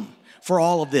seek him for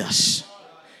all of this.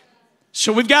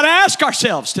 So we've got to ask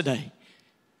ourselves today,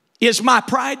 is my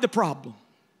pride the problem?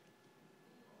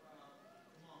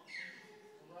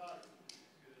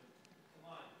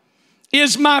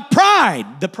 Is my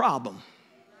pride the problem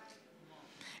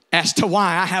as to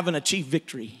why I haven't achieved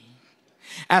victory,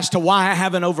 as to why I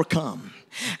haven't overcome,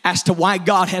 as to why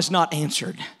God has not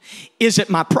answered? Is it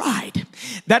my pride?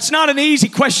 That's not an easy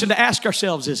question to ask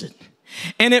ourselves, is it?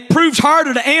 And it proves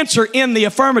harder to answer in the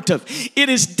affirmative. It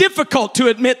is difficult to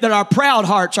admit that our proud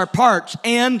hearts are parched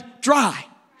and dry.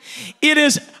 It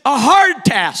is a hard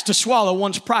task to swallow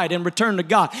one's pride and return to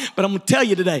God. But I'm going to tell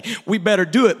you today, we better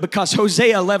do it, because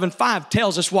Hosea 11:5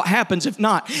 tells us what happens if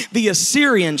not. The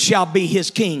Assyrian shall be his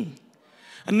king.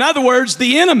 In other words,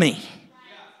 the enemy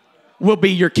will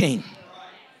be your king,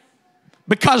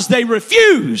 because they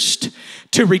refused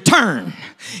to return.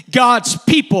 God's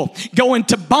people go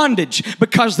into bondage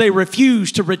because they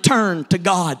refuse to return to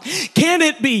God. Can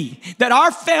it be that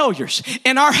our failures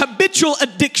and our habitual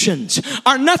addictions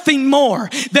are nothing more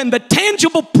than the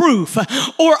tangible proof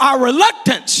or our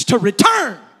reluctance to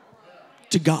return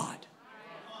to God?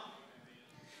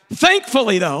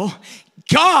 Thankfully, though,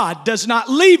 God does not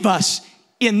leave us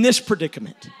in this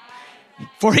predicament.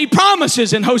 For he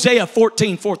promises in Hosea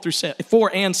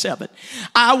 14:4 and 7,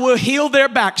 I will heal their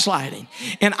backsliding,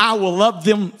 and I will love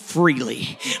them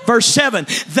freely. Verse 7,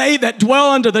 they that dwell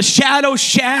under the shadow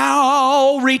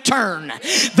shall return.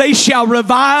 They shall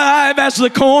revive as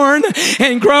the corn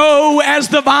and grow as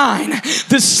the vine.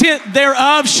 The scent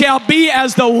thereof shall be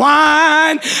as the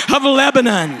wine of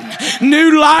Lebanon.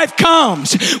 New life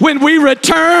comes when we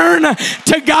return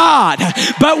to God,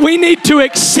 but we need to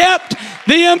accept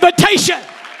the invitation.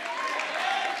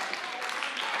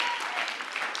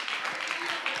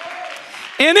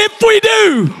 And if we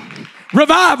do,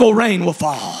 revival rain will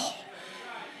fall.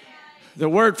 The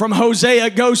word from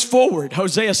Hosea goes forward.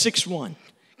 Hosea 6:1.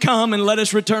 Come and let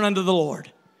us return unto the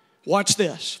Lord. Watch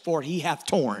this. For he hath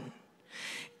torn,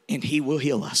 and he will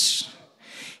heal us.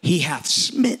 He hath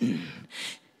smitten,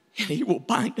 and he will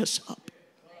bind us up.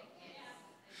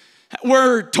 That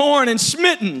word torn and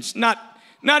smitten,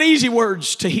 not easy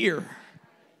words to hear,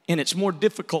 and it's more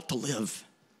difficult to live.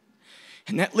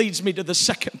 And that leads me to the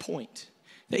second point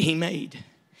that he made,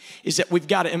 is that we've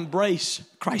got to embrace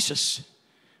crisis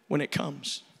when it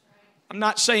comes. I'm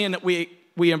not saying that we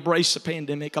embrace the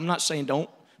pandemic. I'm not saying, don't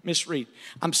misread.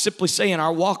 I'm simply saying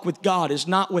our walk with God is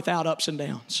not without ups and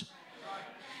downs.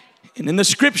 And in the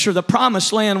scripture, the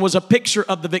promised land was a picture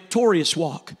of the victorious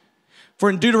walk. For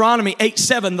in Deuteronomy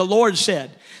 8:7, the Lord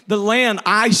said, the land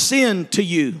I send to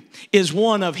you is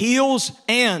one of hills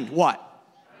and what?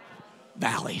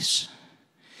 Valleys.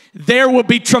 There will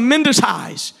be tremendous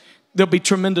highs. There'll be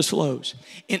tremendous lows.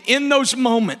 And in those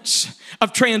moments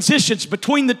of transitions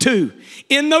between the two,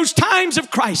 in those times of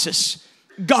crisis,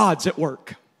 God's at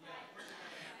work.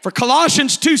 For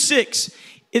Colossians 2:6,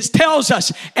 it tells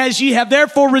us, as ye have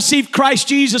therefore received Christ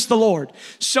Jesus the Lord,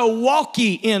 so walk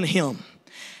ye in him.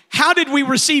 How did we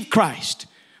receive Christ?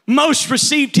 Most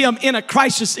received him in a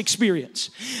crisis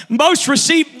experience. Most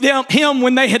received him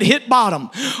when they had hit bottom,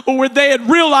 or when they had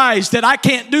realized that I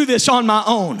can't do this on my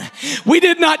own. We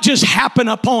did not just happen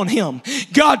upon him.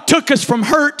 God took us from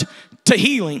hurt to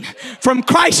healing, from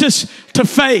crisis to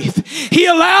faith. He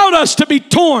allowed us to be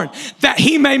torn that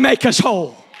he may make us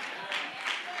whole.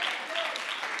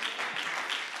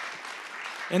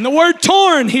 And the word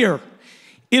torn here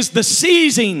is the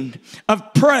seizing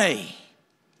of prey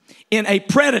in a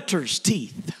predator's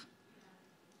teeth.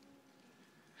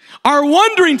 Our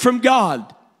wandering from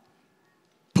God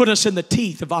put us in the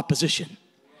teeth of opposition.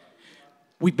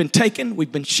 We've been taken,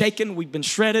 we've been shaken, we've been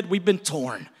shredded, we've been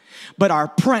torn. But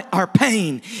our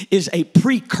pain is a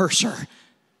precursor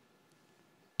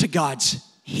to God's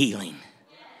healing,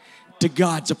 to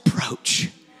God's approach.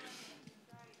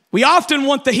 We often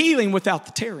want the healing without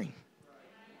the tearing.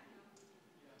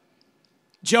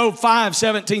 Job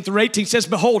 5:17-18 says,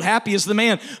 behold, happy is the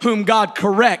man whom God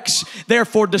corrects.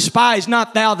 Therefore despise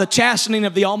not thou the chastening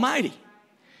of the Almighty.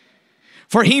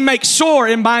 For he makes sore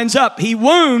and binds up. He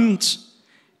wounds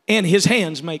and his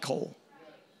hands make whole.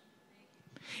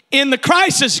 In the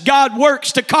crisis, God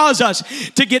works to cause us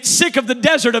to get sick of the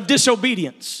desert of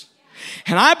disobedience.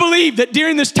 And I believe that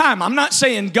during this time, I'm not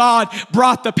saying God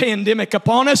brought the pandemic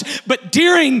upon us, but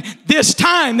during this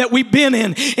time that we've been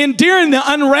in, and during the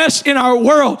unrest in our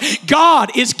world,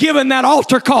 God is giving that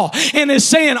altar call and is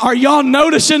saying, are y'all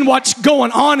noticing what's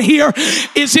going on here?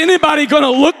 Is anybody going to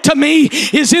look to me?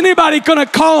 Is anybody going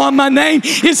to call on my name?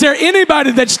 Is there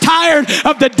anybody that's tired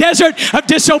of the desert of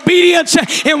disobedience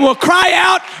and will cry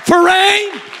out for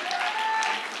rain?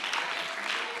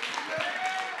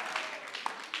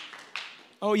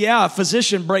 Oh yeah, a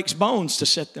physician breaks bones to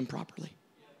set them properly.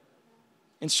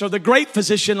 And so the great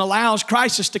physician allows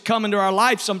crisis to come into our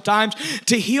life sometimes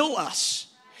to heal us,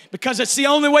 because it's the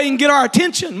only way he can get our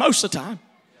attention most of the time.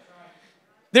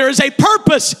 There is a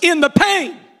purpose in the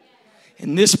pain.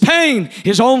 And this pain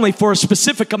is only for a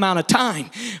specific amount of time.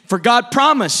 For God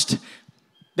promised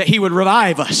that he would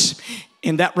revive us,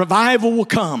 and that revival will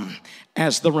come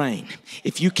as the rain.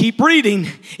 If you keep reading,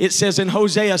 it says in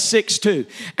Hosea 6:2,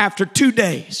 after 2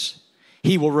 days,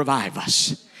 he will revive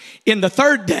us. In the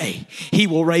third day, he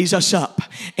will raise us up,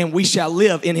 and we shall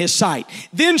live in his sight.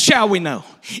 Then shall we know,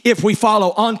 if we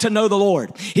follow on to know the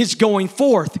Lord. His going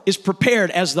forth is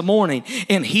prepared as the morning,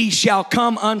 and he shall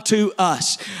come unto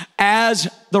us as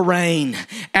the rain,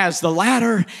 as the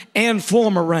latter and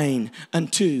former rain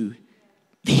unto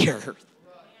the earth.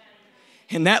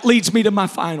 And that leads me to my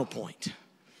final point.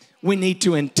 We need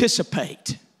to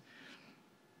anticipate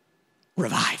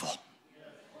revival.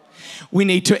 We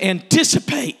need to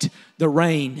anticipate the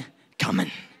rain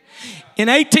coming. In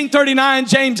 1839,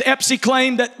 James Epstein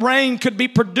claimed that rain could be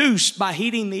produced by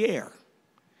heating the air.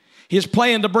 His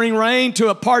plan to bring rain to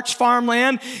a parched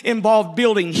farmland involved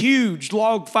building huge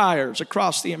log fires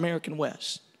across the American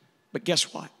West. But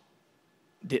guess what?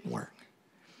 It didn't work.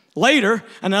 Later,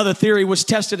 another theory was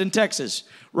tested in Texas.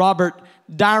 Robert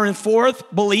Dyrenforth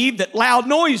believed that loud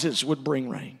noises would bring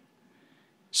rain.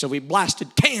 So he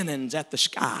blasted cannons at the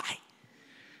sky.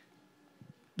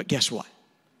 But guess what?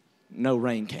 No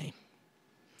rain came.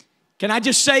 Can I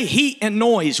just say, heat and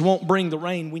noise won't bring the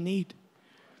rain we need.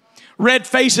 Red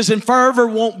faces and fervor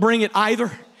won't bring it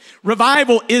either.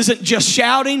 Revival isn't just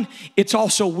shouting, it's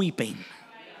also weeping.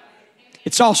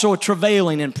 It's also a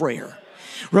travailing in prayer.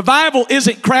 Revival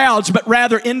isn't crowds, but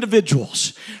rather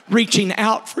individuals reaching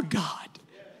out for God.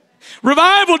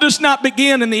 Revival does not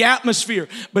begin in the atmosphere,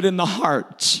 but in the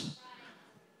hearts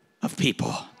of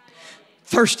people.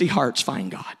 Thirsty hearts find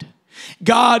God.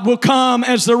 God will come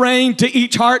as the rain to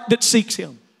each heart that seeks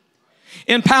him.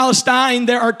 In Palestine,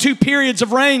 there are 2 periods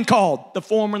of rain called the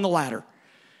former and the latter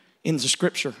in the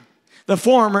scripture. The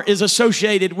former is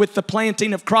associated with the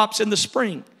planting of crops in the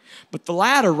spring, but the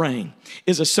latter rain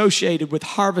is associated with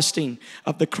harvesting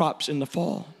of the crops in the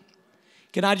fall.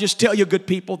 Can I just tell you, good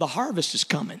people, the harvest is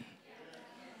coming.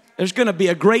 There's going to be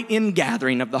a great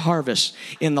ingathering of the harvest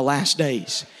in the last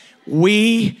days.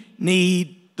 We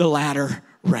need the latter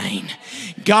rain.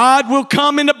 God will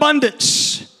come in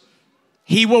abundance.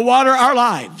 He will water our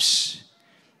lives,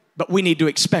 but we need to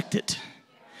expect it.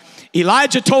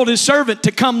 Elijah told his servant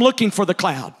to come looking for the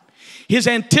cloud. His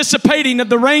anticipating of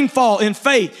the rainfall in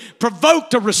faith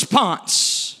provoked a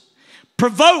response.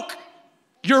 Provoke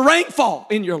your rainfall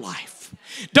in your life.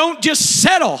 Don't just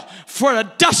settle for a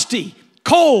dusty,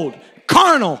 cold,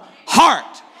 carnal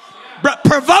heart, but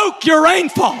provoke your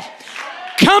rainfall.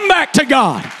 Come back to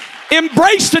God.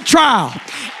 Embrace the trial.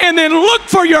 And then look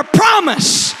for your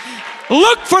promise.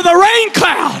 Look for the rain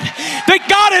cloud that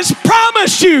God has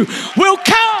promised you will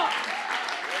come.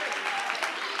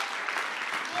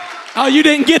 Oh, you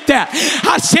didn't get that.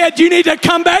 I said you need to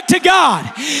come back to God.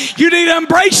 You need to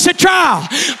embrace the trial,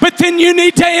 but then you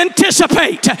need to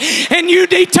anticipate and you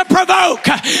need to provoke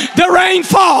the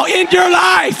rainfall in your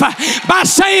life by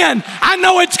saying, I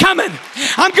know it's coming.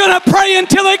 I'm going to pray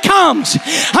until it comes.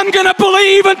 I'm going to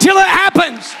believe until it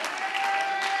happens.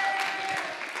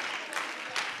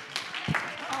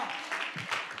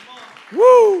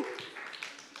 Woo!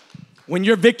 When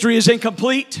your victory is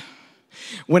incomplete,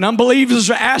 when unbelievers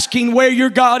are asking where your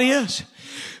God is,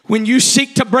 when you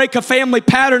seek to break a family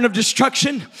pattern of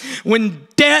destruction, when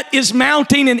debt is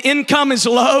mounting and income is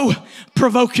low,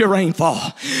 provoke your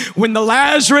rainfall. When the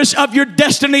Lazarus of your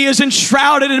destiny is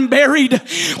enshrouded and buried,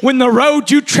 when the road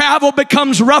you travel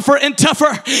becomes rougher and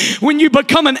tougher, when you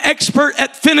become an expert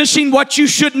at finishing what you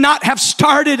should not have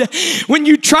started, when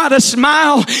you try to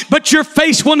smile but your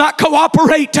face will not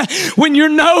cooperate, when your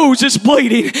nose is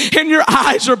bleeding and your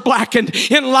eyes are blackened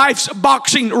in life's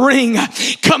boxing ring,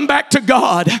 come back to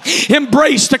God,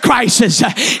 embrace the crisis,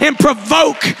 and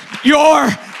provoke your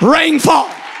rainfall.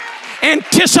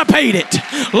 Anticipate it.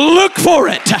 Look for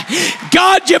it.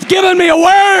 God, you've given me a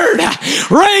word.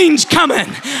 Rain's coming.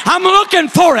 I'm looking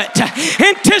for it.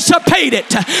 Anticipate it.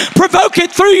 Provoke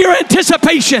it through your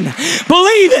anticipation.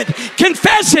 Believe it.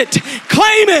 Confess it.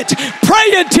 Claim it.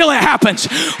 Pray until it happens.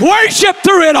 Worship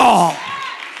through it all.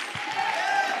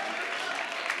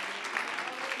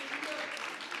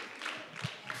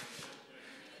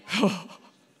 Oh.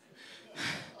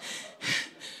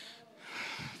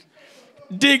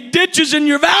 Dig ditches in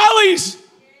your valleys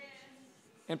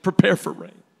and prepare for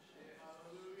rain.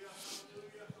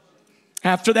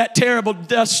 After that terrible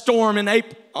dust storm on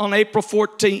April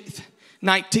 14th,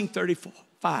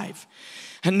 1935,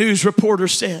 a news reporter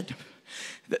said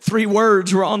that 3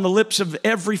 words were on the lips of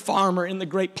every farmer in the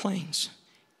Great Plains: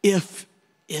 if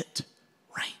it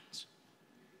rains.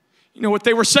 You know what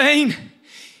they were saying?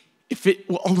 If it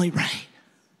will only rain,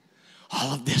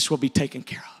 all of this will be taken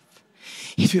care of.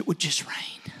 If it would just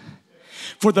rain.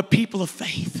 For the people of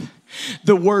faith,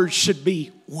 the word should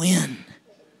be when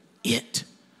it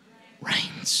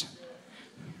rains.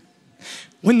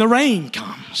 When the rain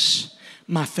comes,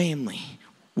 my family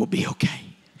will be okay.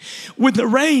 When the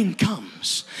rain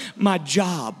comes, my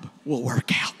job will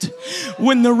work out.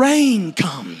 When the rain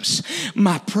comes,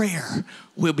 my prayer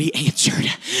will be answered.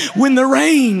 When the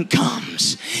rain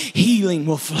comes, healing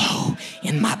will flow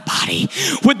in my body.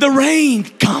 When the rain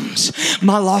comes,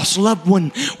 my lost loved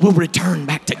one will return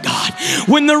back to God.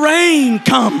 When the rain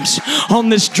comes on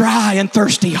this dry and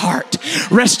thirsty heart,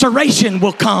 restoration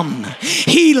will come.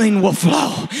 Healing will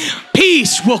flow.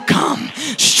 Peace will come.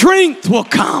 Strength will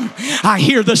come. I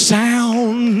hear the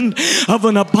sound of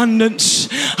an abundance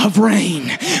of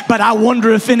rain. But I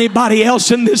wonder if anybody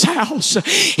else in this house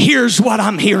hears what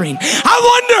I'm hearing.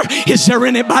 I wonder, is there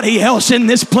anybody else in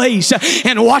this place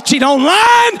and watching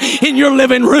online in your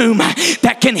living room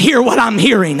that can hear what I'm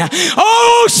hearing?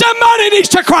 Oh, somebody needs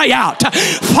to cry out.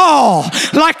 Fall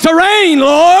like the rain,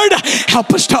 Lord.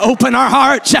 Help us to open our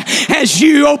hearts as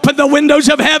you open the windows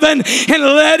of heaven and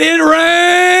let it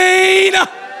rain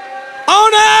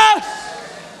on us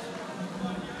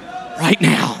right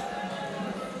now.